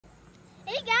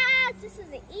Hey guys, this is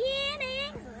the Ian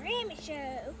and Grammy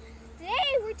Show.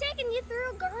 Today we're taking you through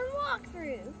a garden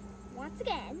walkthrough. Once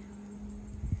again.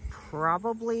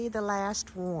 Probably the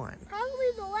last one.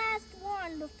 Probably the last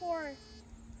one before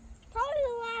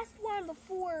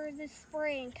the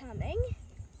spring coming.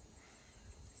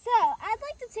 So I'm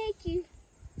gonna take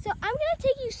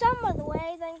you some of the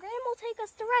way, then Graham will take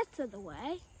us the rest of the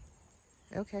way.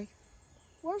 Okay.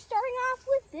 We're starting off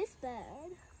with this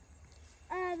bed.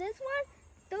 This one,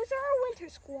 those are our winter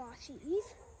squashies.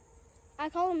 I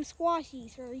call them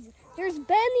squashies for a reason. There's Ben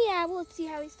the owl. Let's see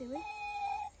how he's doing.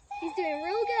 He's doing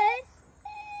real good.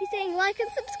 He's saying like and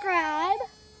subscribe.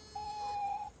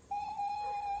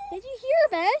 Did you hear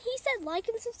Ben? He said like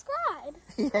and subscribe.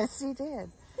 Yes, he did.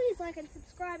 Please like and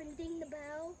subscribe and ding the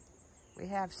bell. We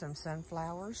have some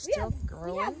sunflowers still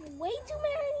growing. We have way too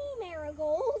many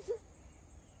marigolds.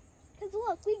 Because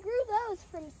look, we grew those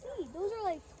from seed. Those are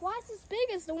like twice as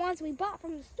big as the ones we bought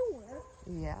from the store.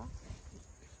 Yeah.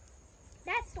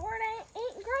 That store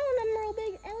ain't growing them real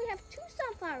big. And we have two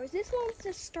sunflowers. This one's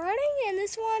just starting and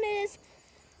this one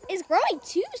is growing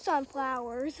two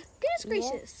sunflowers. Goodness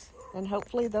gracious. Yeah. And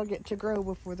hopefully they'll get to grow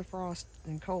before the frost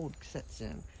and cold sets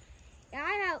in. Yeah,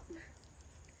 I know.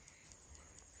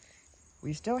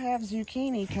 We still have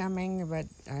zucchini coming, but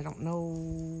I don't know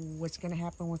what's going to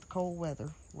happen with cold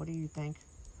weather. What do you think?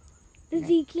 The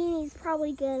zucchini's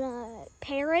probably gonna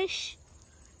perish.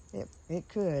 It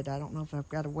could. I don't know if I've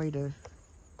got a way to...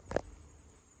 I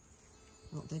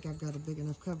don't think I've got a big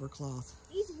enough cover cloth.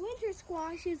 These winter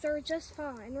squashes are just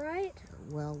fine, right?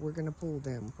 Well, we're going to pull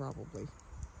them probably.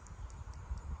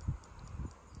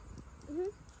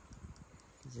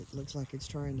 Because it looks like it's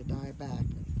trying to die back.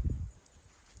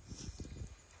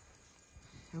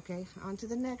 Okay, on to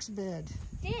the next bed.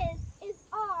 This is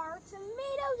our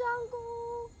tomato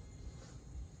jungle.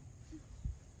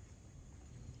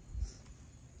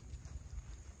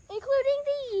 Including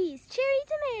these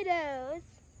cherry tomatoes.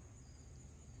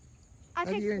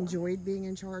 Have you enjoyed being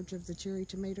in charge of the cherry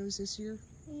tomatoes this year?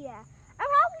 Yeah. I'm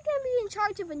probably going to be in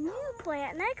charge of a new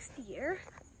plant next year.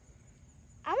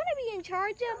 I'm going to be in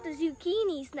charge of the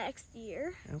zucchinis next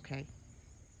year. Okay.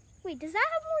 Wait, does that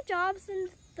have more jobs than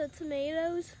the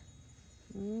tomatoes?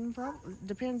 Probably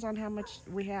depends on how much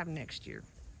we have next year.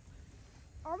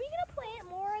 Are we going to plant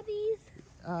more of these?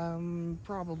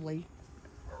 Probably.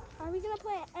 Are we going to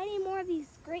plant any more of these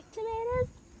grape tomatoes?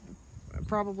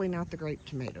 Probably not the grape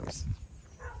tomatoes.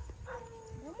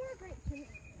 No more grape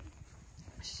tomatoes.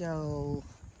 So,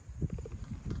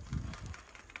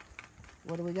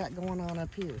 what do we got going on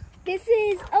up here? This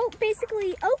is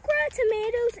basically okra,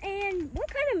 tomatoes, and what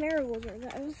kind of marigolds are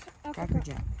those?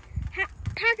 Crackerjack.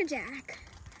 Crackerjack.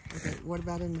 Okay, what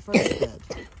about in the first bed?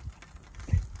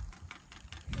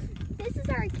 This is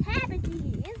our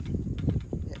cabbages.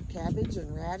 Cabbage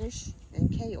and radish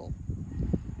and kale.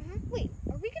 Wait,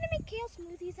 are we going to make kale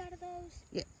smoothies out of those?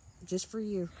 Yeah, just for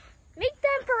you. Make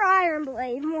them for Iron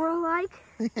Blade, more like.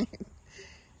 He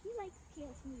likes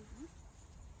kale smoothies.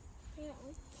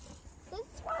 Apparently. This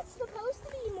spot's supposed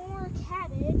to be more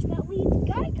cabbage, but we've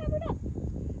got it covered up.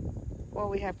 Well,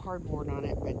 we have cardboard on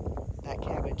it, but that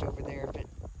cabbage over there,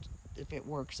 if it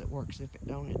works, it works. If it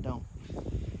don't, it don't.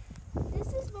 This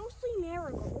is mostly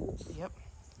marigolds. Yep.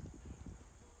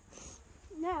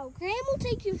 Now, Graham will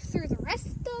take you through the rest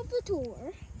of the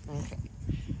tour. Okay.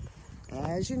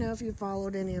 As you know, if you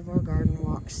followed any of our garden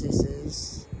walks, this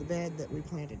is the bed that we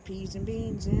planted peas and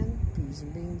beans in.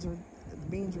 The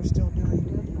beans are still doing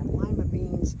good. We have lima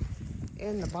beans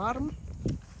in the bottom,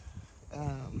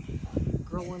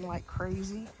 growing like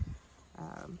crazy.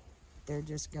 They're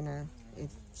just gonna,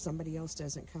 if somebody else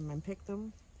doesn't come and pick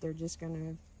them, they're just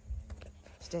gonna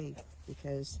stay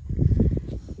because,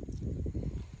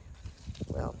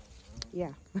 well,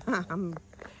 yeah, I'm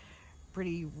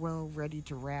pretty well ready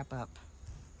to wrap up.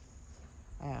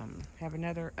 Have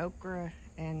another okra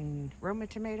and Roma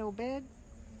tomato bed.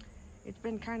 It's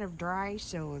been kind of dry,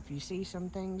 so if you see some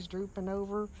things drooping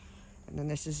over, and then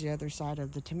this is the other side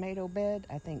of the tomato bed.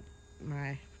 I think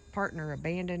my partner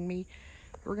abandoned me.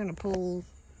 We're gonna pull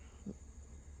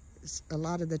a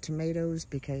lot of the tomatoes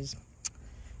because,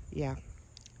 yeah,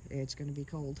 it's gonna be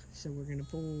cold. So we're gonna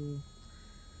pull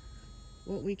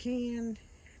what we can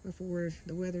before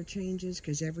the weather changes,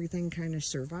 because everything kind of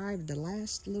survived the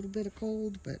last little bit of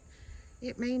cold, but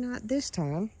it may not this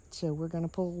time. So we're going to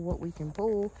pull what we can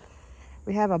pull.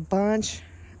 We have a bunch.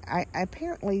 I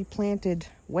apparently planted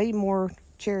way more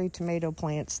cherry tomato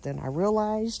plants than I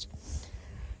realized.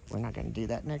 We're not going to do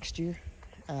that next year.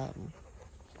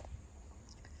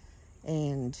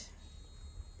 And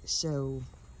so,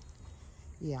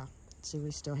 yeah, See,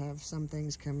 we still have some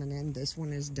things coming in. This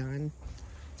one is done.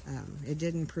 It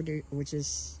didn't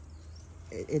produce,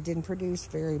 it didn't produce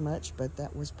very much, but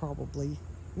that was probably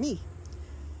me.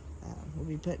 We'll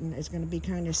be putting, it's going to be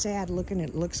kind of sad looking.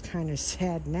 It looks kind of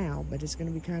sad now, but it's going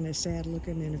to be kind of sad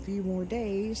looking in a few more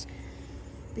days,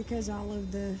 because all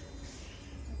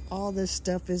this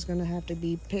stuff is going to have to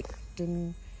be picked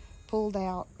and pulled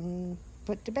out and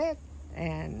put to bed.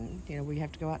 And, you know, we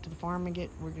have to go out to the farm and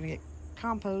we're going to get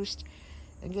compost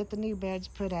and get the new beds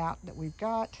put out that we've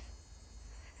got.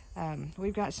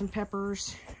 We've got some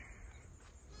peppers.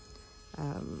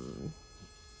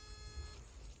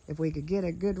 If we could get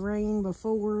a good rain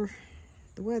before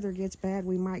the weather gets bad,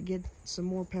 we might get some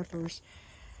more peppers.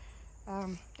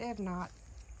 They have not.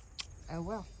 Oh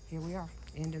well, here we are,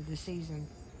 end of the season.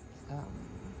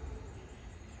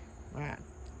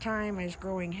 Time is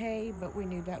growing hay, but we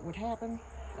knew that would happen.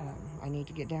 I need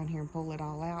to get down here and pull it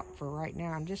all out. For right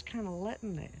now, I'm just kind of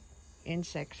letting the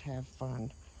insects have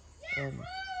fun.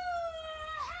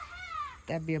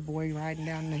 That'd be a boy riding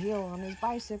down the hill on his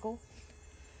bicycle.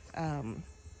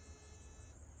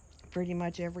 Pretty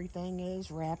much everything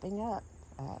is wrapping up.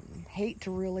 Hate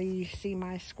to really see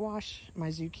my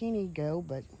zucchini go,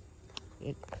 but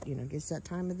it, you know, gets that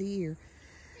time of the year.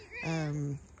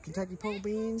 Kentucky pole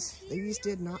beans, these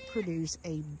did not produce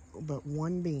but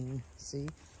one bean. See,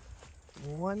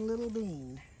 one little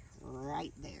bean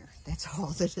right there. That's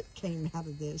all that came out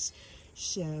of this.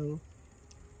 So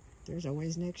there's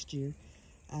always next year.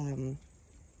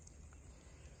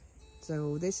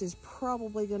 So this is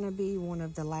probably going to be one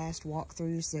of the last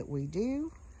walkthroughs that we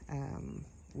do.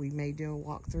 We may do a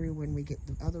walkthrough when we get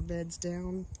the other beds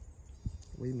down.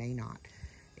 We may not.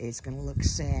 It's going to look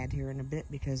sad here in a bit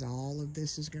because all of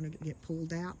this is going to get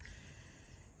pulled out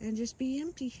and just be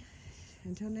empty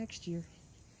until next year.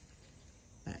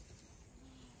 But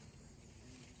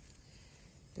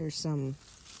there's some,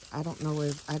 I don't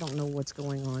know what's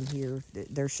going on here.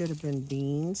 There should have been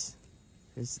beans,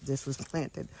 because this was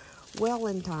planted well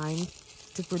in time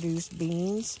to produce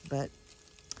beans, but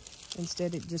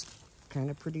instead it just kind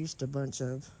of produced a bunch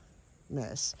of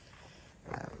mess.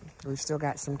 We've still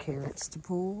got some carrots to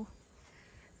pull.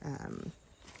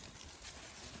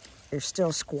 There's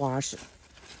still squash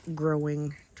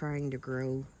growing, trying to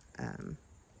grow.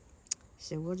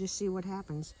 So we'll just see what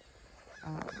happens.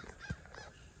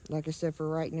 Like I said, for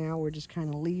right now, we're just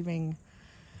kind of leaving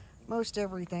most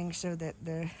everything so that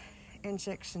the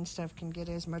insects and stuff can get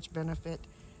as much benefit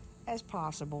as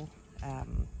possible.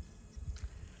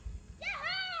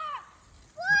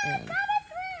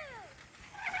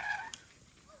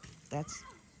 That's,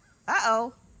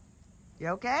 uh-oh. You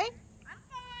okay? I'm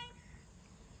fine.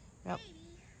 Yep.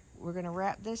 We're gonna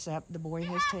wrap this up. The boy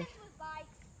has taken.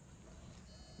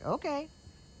 Okay.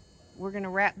 We're gonna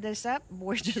wrap this up.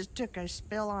 Boy just took a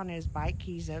spill on his bike.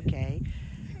 He's okay.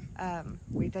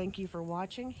 We thank you for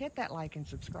watching. Hit that like and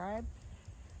subscribe.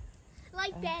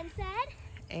 Like Ben said.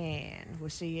 And we'll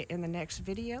see you in the next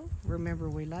video. Remember,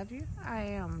 we love you. I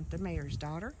am the mayor's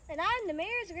daughter. And I'm the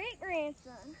mayor's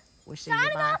great-grandson. We'll see you.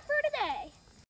 Signing Bye. off for today.